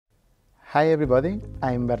Hi everybody,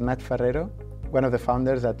 I'm Bernat Farrero, one of the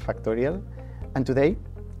founders at Factorial, and today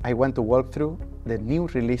I want to walk through the new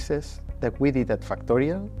releases that we did at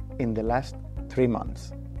Factorial in the last 3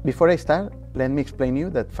 months. Before I start, let me explain you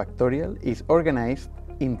that Factorial is organized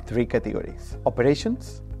in 3 categories: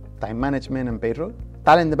 operations, time management and payroll,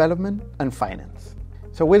 talent development, and finance.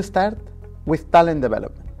 So we'll start with talent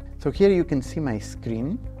development. So here you can see my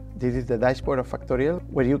screen. This is the dashboard of Factorial,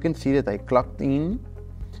 where you can see that I clocked in.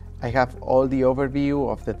 I have all the overview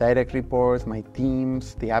of the direct reports, my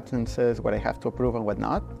teams, the absences, what I have to approve and what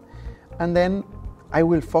not. And then I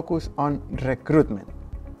will focus on recruitment.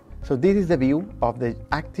 So this is the view of the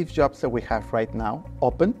active jobs that we have right now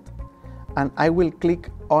opened. And I will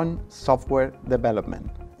click on software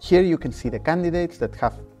development. Here you can see the candidates that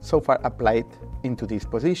have so far applied into this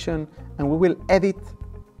position, and we will edit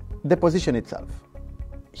the position itself.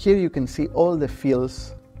 Here you can see all the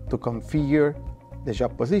fields to configure the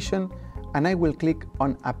job position, and I will click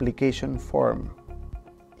on application form.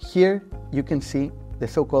 Here you can see the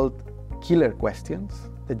so-called killer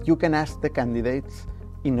questions that you can ask the candidates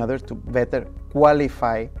in order to better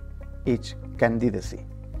qualify each candidacy.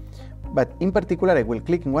 But in particular, I will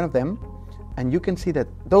click in one of them, and you can see that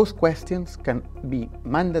those questions can be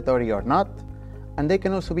mandatory or not, and they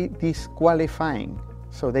can also be disqualifying.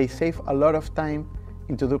 So they save a lot of time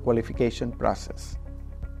into the qualification process.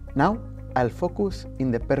 Now, I'll focus in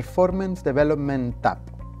the performance development tab.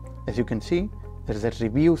 As you can see, there's a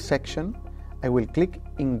review section. I will click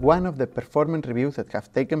in one of the performance reviews that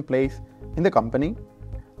have taken place in the company.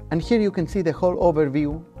 And here you can see the whole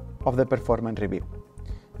overview of the performance review.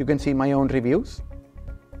 You can see my own reviews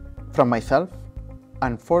from myself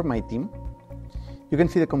and for my team. You can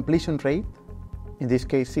see the completion rate. In this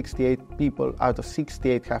case, 68 people out of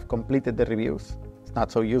 68 have completed the reviews. It's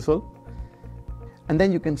not so usual. And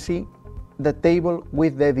then you can see the table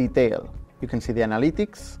with the detail. You can see the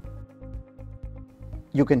analytics.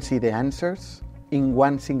 You can see the answers in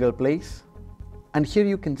one single place. And here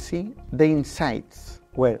you can see the insights,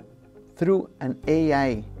 where through an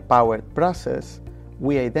AI-powered process,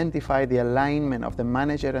 we identify the alignment of the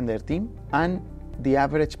manager and their team and the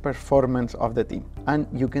average performance of the team. And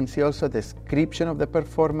you can see also the description of the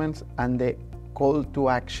performance and the call to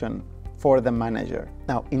action for the manager.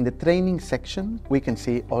 Now, in the training section, we can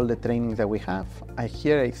see all the trainings that we have.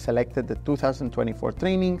 Here I selected the 2024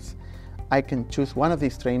 trainings. I can choose one of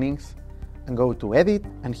these trainings and go to edit,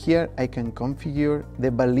 and here I can configure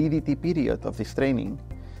the validity period of this training.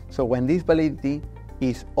 So when this validity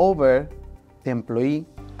is over, the employee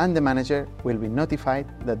and the manager will be notified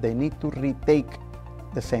that they need to retake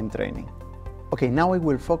the same training. Okay, now I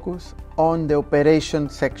will focus on the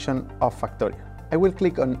operations section of Factorial. I will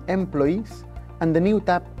click on employees and the new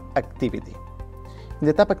tab activity. In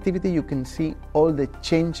the tab activity, you can see all the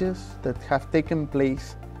changes that have taken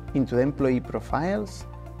place into the employee profiles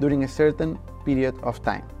during a certain period of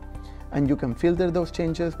time. And you can filter those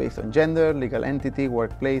changes based on gender, legal entity,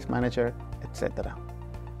 workplace, manager, etc.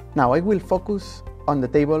 Now I will focus on the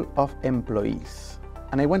table of employees.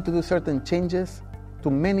 And I want to do certain changes to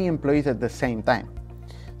many employees at the same time.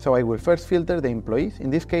 So I will first filter the employees. In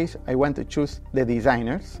this case, I want to choose the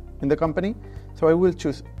designers in the company. So I will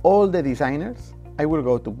choose all the designers. I will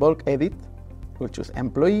go to bulk edit, we'll choose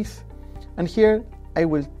employees. And here I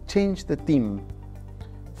will change the team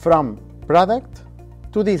from product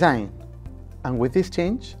to design. And with this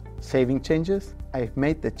change, saving changes, I've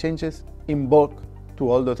made the changes in bulk to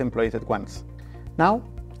all those employees at once. Now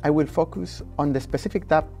I will focus on the specific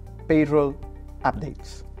tab, payroll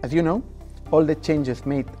updates. As you know, all the changes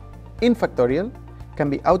made in Factorial can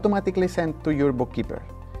be automatically sent to your bookkeeper.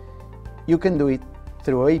 You can do it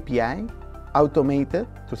through API, automated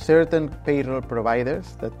to certain payroll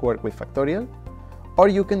providers that work with Factorial, or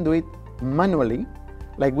you can do it manually,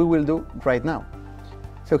 like we will do right now.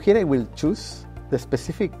 So here I will choose the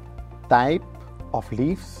specific type of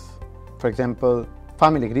leaves, for example,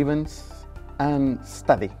 family grievance and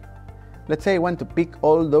study. Let's say I want to pick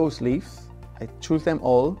all those leaves. I choose them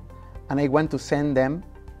all, and I want to send them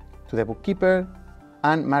to the bookkeeper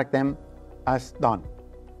and mark them as done.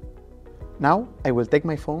 Now I will take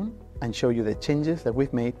my phone and show you the changes that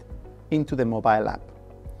we've made into the mobile app.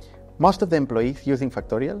 Most of the employees using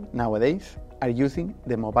Factorial nowadays are using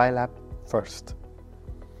the mobile app first.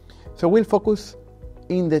 So we'll focus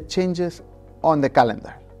in the changes on the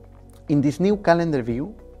calendar. In this new calendar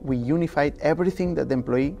view, we unified everything that the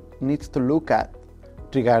employee needs to look at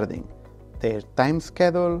regarding their time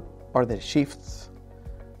schedule or their shifts,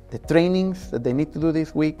 the trainings that they need to do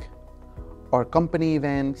this week, or company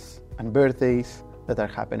events and birthdays that are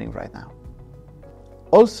happening right now.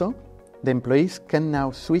 Also, the employees can now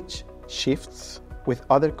switch shifts with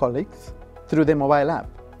other colleagues through the mobile app.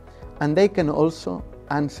 And they can also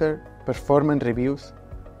answer performance reviews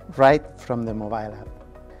right from the mobile app.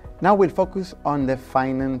 Now we'll focus on the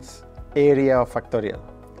finance area of Factorial.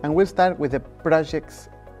 And we'll start with the Projects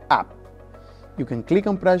app. You can click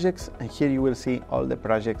on Projects, and here you will see all the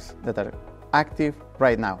projects that are active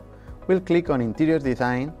right now. We'll click on Interior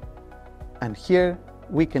Design, and here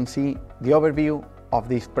we can see the overview of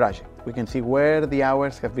this project. We can see where the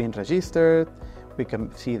hours have been registered, we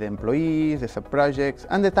can see the employees, the sub-projects,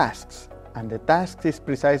 and the tasks. And the tasks is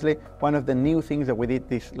precisely one of the new things that we did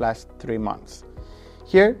these last 3 months.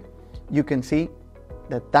 Here you can see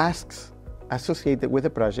the tasks associated with the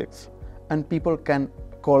projects, and people can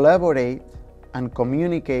collaborate and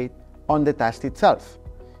communicate on the task itself.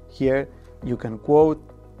 Here you can quote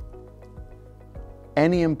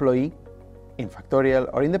any employee in Factorial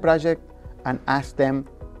or in the project and ask them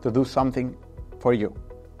to do something for you.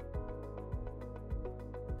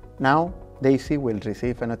 Now Daisy will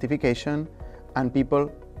receive a notification and people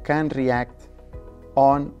can react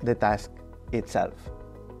on the task itself.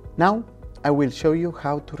 Now I will show you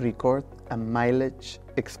how to record a mileage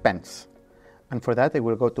expense. And for that I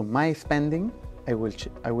will go to My Spending, I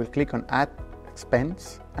will click on Add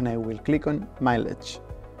Expense, and I will click on Mileage.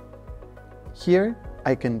 Here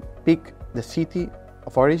I can pick the city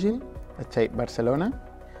of origin, let's say Barcelona,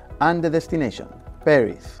 and the destination,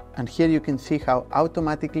 Paris. And here you can see how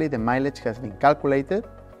automatically the mileage has been calculated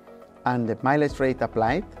and the mileage rate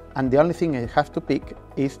applied. And the only thing I have to pick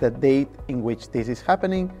is the date in which this is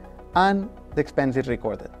happening and the expense is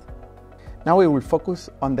recorded. Now we will focus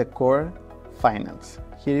on the core finance.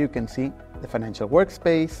 Here you can see the financial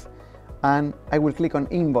workspace, and I will click on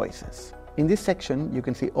Invoices. In this section, you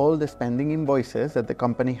can see all the spending invoices that the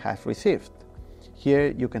company has received.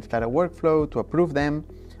 Here you can start a workflow to approve them,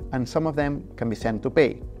 and some of them can be sent to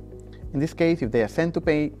pay. In this case, if they are sent to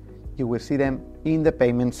pay, you will see them in the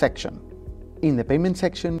payment section. In the payment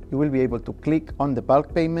section, you will be able to click on the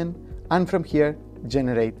bulk payment, and from here,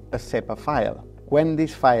 generate a SEPA file. When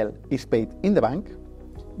this file is paid in the bank,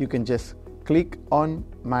 you can just click on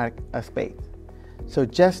Mark as paid. So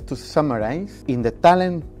just to summarize, in the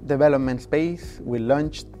talent development space, we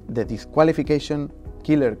launched the disqualification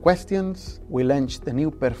killer questions. We launched the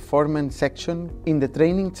new performance section. In the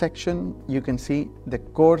training section, you can see the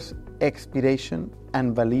course expiration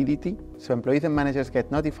and validity. So employees and managers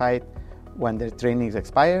get notified when their trainings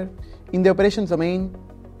expire. In the operations domain,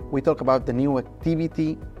 we talk about the new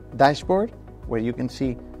activity dashboard, where you can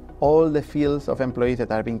see all the fields of employees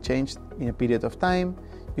that are being changed in a period of time.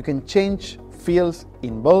 You can change fields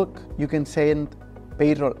in bulk. You can send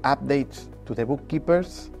payroll updates to the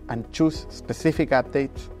bookkeepers and choose specific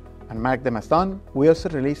updates and mark them as done. We also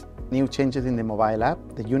released new changes in the mobile app,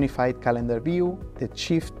 the unified calendar view, the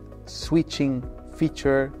shift switching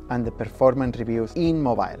feature, and the performance reviews in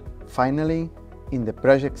mobile. Finally, in the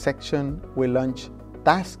project section, we launched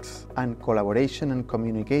tasks and collaboration and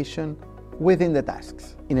communication within the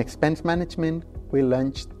tasks. In expense management, we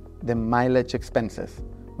launched the mileage expenses,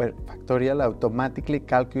 where Factorial automatically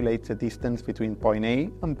calculates the distance between point A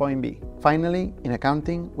and point B. Finally, in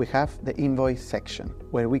accounting, we have the invoice section,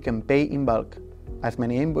 where we can pay in bulk as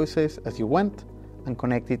many invoices as you want and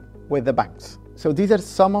connect it with the banks. So these are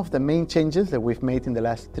some of the main changes that we've made in the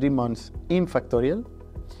last 3 months in Factorial,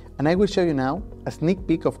 and I will show you now a sneak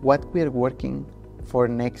peek of what we are working for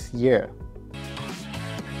next year.